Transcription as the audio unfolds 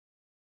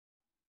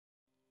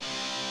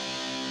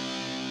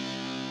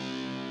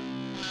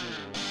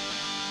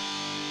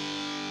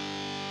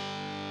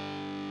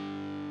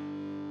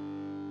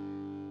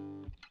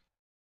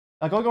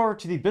Going over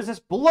to the business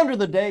blunder of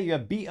the day, you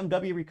have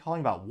BMW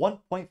recalling about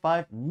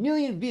 1.5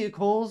 million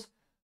vehicles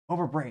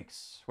over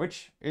brakes,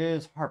 which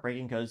is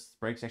heartbreaking because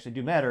brakes actually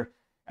do matter,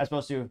 as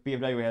opposed to if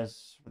BMW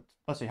has,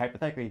 let's say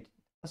hypothetically,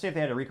 let's say if they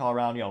had a recall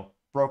around,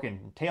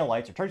 broken tail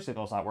lights or turn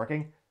signals not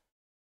working,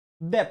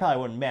 that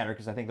probably wouldn't matter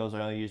because I think those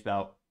are only used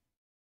about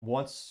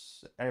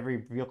once every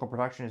vehicle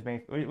production is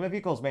made. When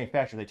vehicle is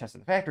manufactured, they test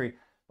at the factory,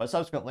 but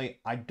subsequently,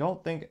 I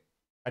don't think,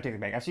 I take it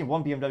back. I've seen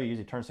one BMW use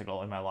a turn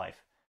signal in my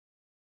life.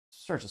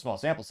 Such a small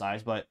sample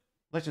size, but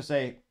let's just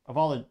say of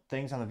all the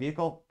things on the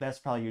vehicle, that's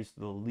probably used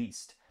the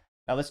least.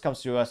 Now, this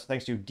comes to us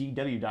thanks to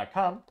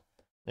DW.com.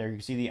 There you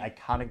can see the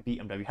iconic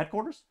BMW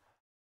headquarters.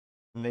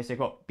 And they say,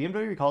 quote,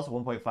 BMW recalls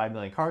 1.5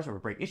 million cars over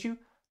brake issue.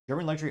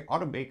 German luxury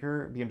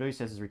automaker BMW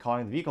says is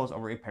recalling the vehicles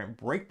over a apparent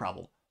brake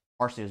problem.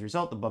 Partially as a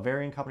result, the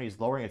Bavarian company is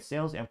lowering its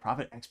sales and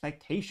profit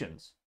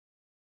expectations.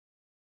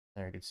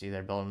 There you can see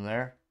they're building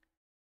there.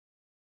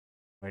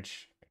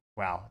 Which,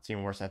 wow, it's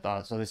even worse than I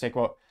thought. So they say,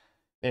 quote,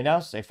 they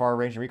announced a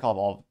far-ranging recall of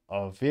all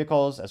of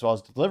vehicles, as well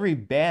as delivery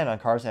ban on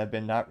cars that have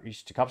been not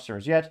reached to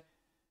customers yet.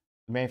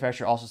 The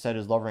manufacturer also said it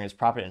is lowering its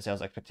profit and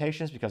sales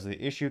expectations because of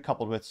the issue,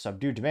 coupled with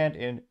subdued demand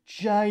in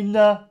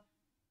China.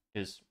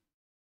 Is,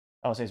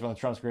 I don't say it's one of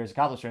Trump's greatest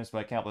accomplishments, but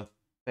I can't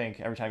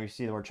think every time you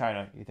see the word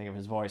China, you think of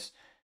his voice.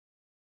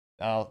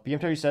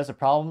 BMW says the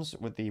problems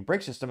with the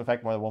brake system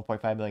affect more than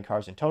 1.5 million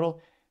cars in total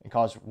and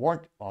cause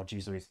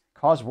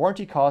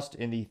warranty cost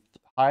in the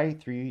high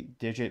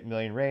three-digit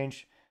million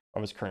range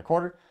of its current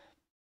quarter.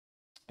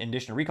 In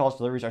addition to recalls,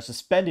 deliveries are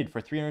suspended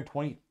for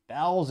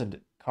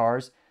 320,000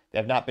 cars that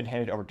have not been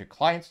handed over to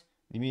clients.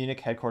 The Munich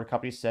headquartered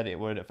company said it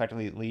would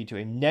effectively lead to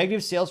a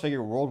negative sales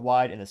figure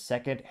worldwide in the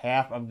second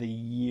half of the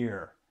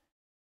year.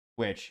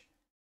 Which,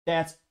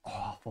 that's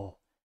awful.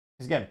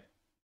 Because again,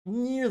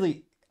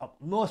 nearly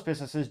most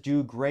businesses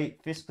do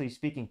great, fiscally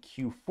speaking,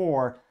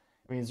 Q4.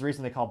 I mean, there's a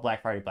reason they call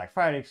Black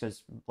Friday,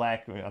 because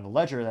black on the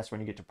ledger, that's when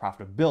you get to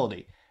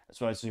profitability.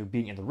 As well as you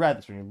being in the red,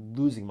 that's when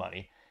you're losing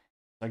money.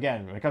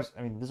 Again, when it comes,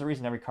 I mean, there's a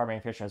reason every car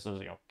manufacturer has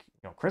those,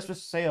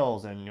 Christmas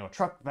sales and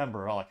truck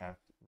November, all that kind of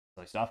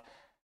silly stuff.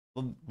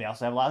 Well, they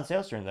also have a lot of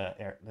sales during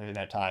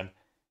that time.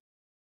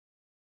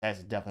 That's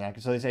definitely not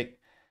good. So they say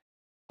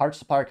parts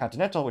supplier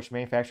Continental, which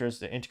manufactures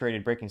the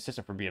integrated braking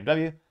system for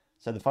BMW,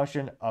 said the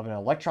function of an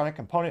electronic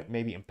component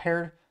may be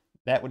impaired.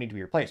 That would need to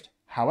be replaced.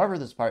 However,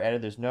 the supplier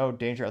added there's no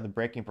danger of the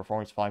braking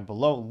performance falling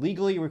below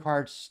legally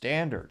required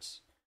standards,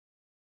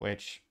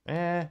 which,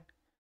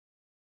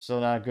 still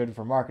not good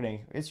for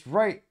marketing. It's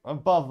right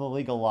above the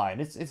legal line.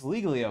 It's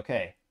legally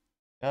okay.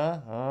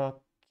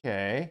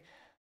 Okay.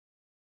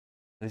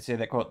 They say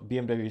that, quote,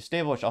 BMW is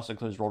stable, which also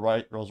includes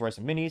Rolls-Royce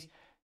and Minis,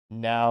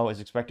 now is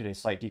expected a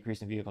slight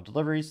decrease in vehicle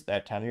deliveries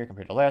that time of year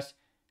compared to last,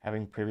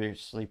 having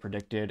previously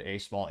predicted a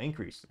small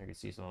increase. You can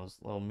see some of those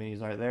little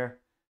Minis right there,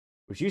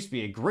 which used to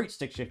be a great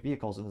stick-shift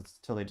vehicles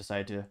until they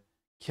decided to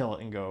kill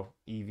it and go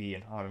EV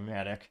and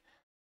automatic.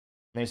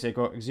 And they say,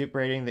 quote,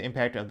 exuberating the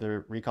impact of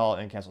the recall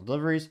and canceled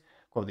deliveries.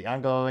 Quote, the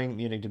ongoing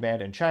muted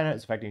demand in China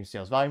is affecting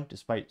sales volume.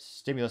 Despite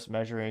stimulus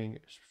measures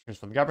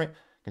from the government,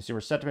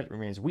 consumer sentiment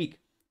remains weak.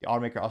 The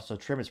automaker also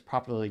trimmed its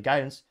profitability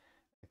guidance,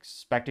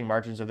 expecting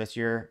margins of this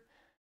year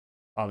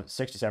of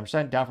 6 to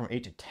 7%, down from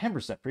 8 to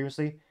 10%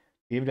 previously.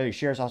 BMW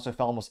shares also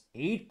fell almost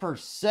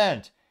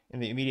 8% in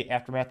the immediate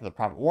aftermath of the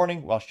profit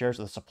warning, while shares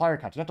of the supplier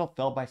Continental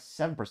fell by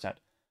 7%.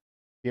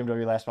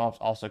 BMW last month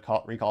also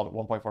recalled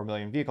 1.4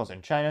 million vehicles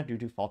in China due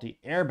to faulty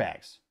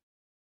airbags.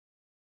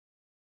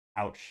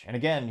 Ouch. And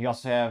again, you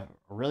also have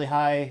really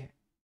high,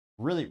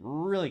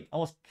 really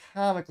almost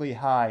comically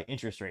high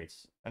interest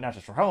rates. And not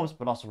just for homes,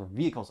 but also for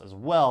vehicles as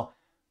well,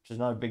 which is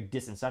another big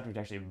disincentive to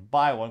actually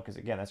buy one, because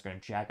again, that's going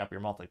to jack up your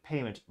monthly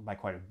payment by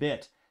quite a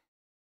bit.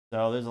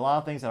 So there's a lot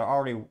of things that are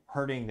already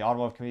hurting the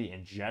automotive community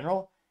in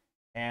general,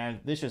 and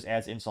this just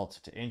adds insult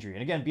to injury.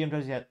 And again,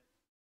 BMW,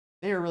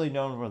 they are really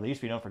known, or they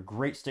used to be known for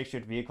great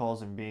stick-shift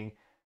vehicles and being,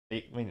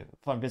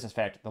 fun business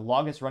fact, the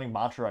longest running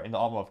mantra in the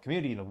automotive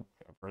community,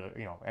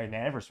 an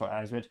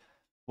advertisement,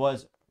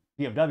 was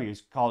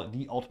BMW's called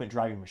the ultimate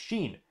driving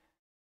machine.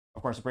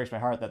 Of course, it breaks my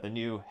heart that the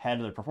new head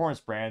of the performance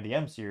brand, the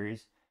M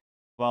series,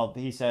 well,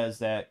 he says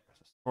that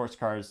sports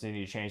cars, they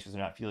need to change because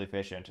they're not fuel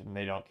efficient and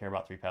they don't care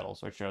about three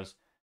pedals, which shows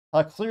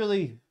how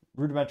clearly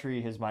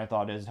rudimentary his mind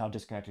thought is and how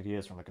disconnected he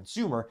is from the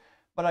consumer.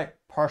 But I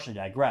partially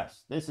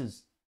digress. This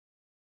is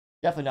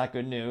definitely not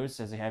good news,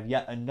 as they have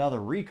yet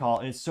another recall,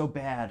 and it's so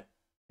bad,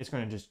 it's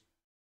going to just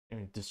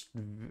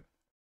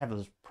have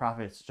those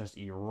profits just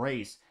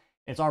erase.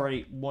 It's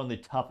already one of the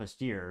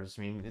toughest years.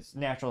 I mean, it's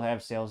natural to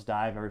have sales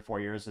dive every 4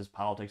 years as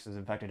politics has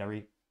infected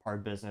every part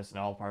of business and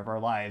all part of our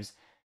lives.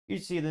 You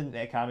see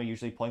the economy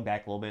usually pulling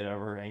back a little bit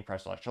over any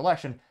presidential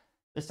election.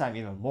 This time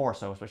even more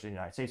so, especially in the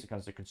United States,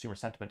 because of the consumer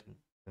sentiment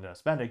and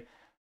spending.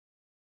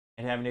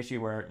 And have an issue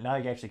where now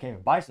you actually can't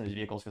even buy some of these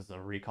vehicles because of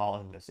the recall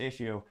and this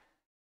issue.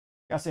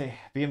 Gotta say,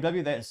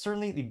 BMW, that is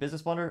certainly the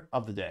business blunder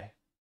of the day.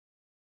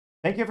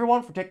 Thank you,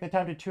 everyone, for taking the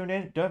time to tune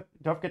in. Don't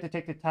forget to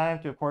take the time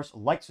to, of course,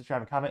 like,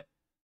 subscribe, and comment.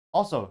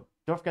 Also,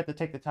 don't forget to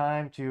take the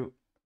time to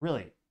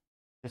really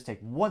just take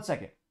 1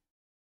 second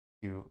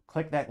to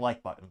click that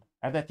like button.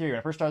 I have that theory. When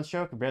I first started the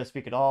show, I could barely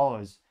speak at all. I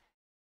was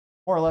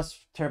more or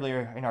less terribly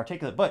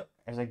inarticulate, but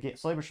as I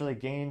slowly but surely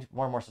gained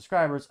more and more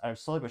subscribers, I've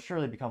slowly but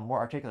surely become more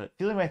articulate,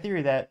 feeling my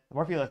theory that the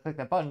more people that click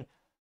that button,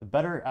 the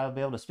better I'll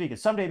be able to speak. And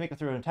someday make it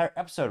through an entire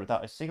episode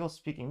without a single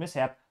speaking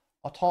mishap,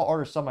 a tall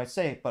order some might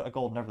say, but a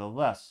goal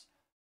nevertheless.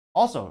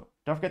 Also,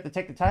 don't forget to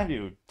take the time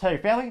to tell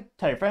your family,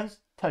 tell your friends,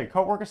 tell your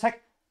coworkers,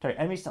 heck, tell your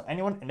enemies, tell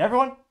anyone and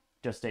everyone.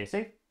 Just stay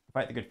safe,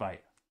 fight the good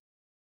fight.